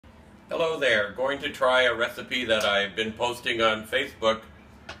Hello there. Going to try a recipe that I've been posting on Facebook,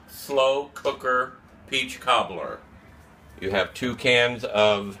 slow cooker peach cobbler. You have 2 cans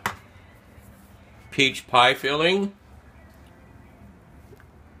of peach pie filling.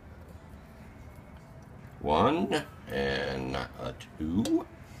 1 and a 2.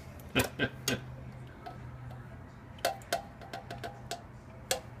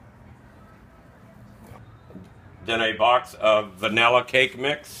 Then a box of vanilla cake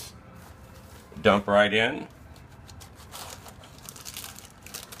mix. Dump right in.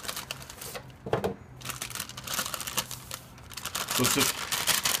 So it's just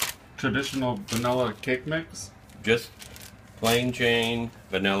traditional vanilla cake mix? Just plain Jane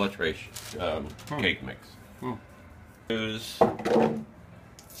vanilla cake mix.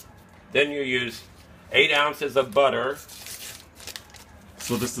 Then you use 8 ounces of butter.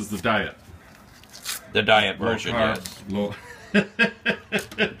 So this is the diet? The diet version, carb, yes.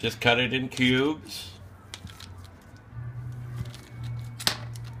 Just cut it in cubes.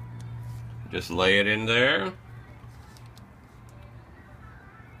 Just lay it in there.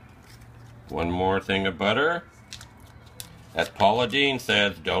 1 more thing of butter. As Paula Deen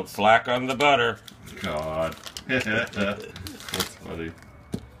says, don't slack on the butter. God. That's funny.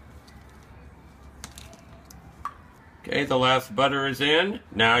 Okay, the last butter is in.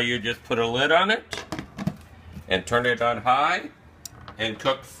 Now you just put a lid on it and turn it on high and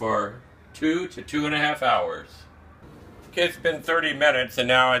cook for 2 to 2.5 hours. Okay, it's been 30 minutes and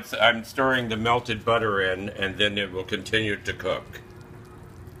now I'm stirring the melted butter in, and then it will continue to cook.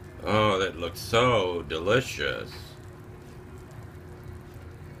 Oh, that looks so delicious.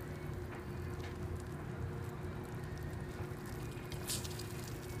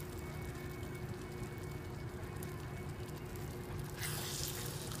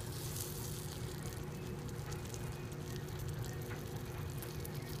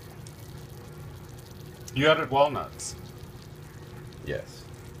 You added walnuts. Yes.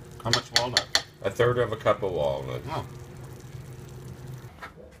 How much walnut? 1/3 cup of walnuts. Oh.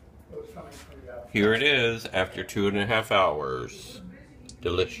 Here it is after 2.5 hours.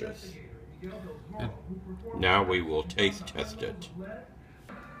 Delicious. Yeah. Now we will taste test it. This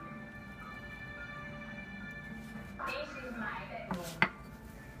is my bedroom.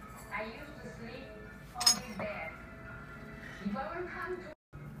 I used to sleep on this bed. If I will come to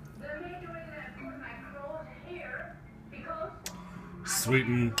the maid doing that put my clothes here because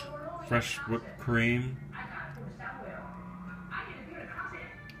Sweetened fresh whipped cream. I gotta put it somewhere. I need to build a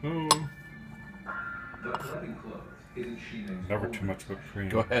closet. Oh. But collecting clothes isn't she makes Never too much whipped cream.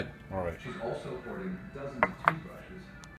 Go ahead. All right. She's also hoarding dozens of toothbrushes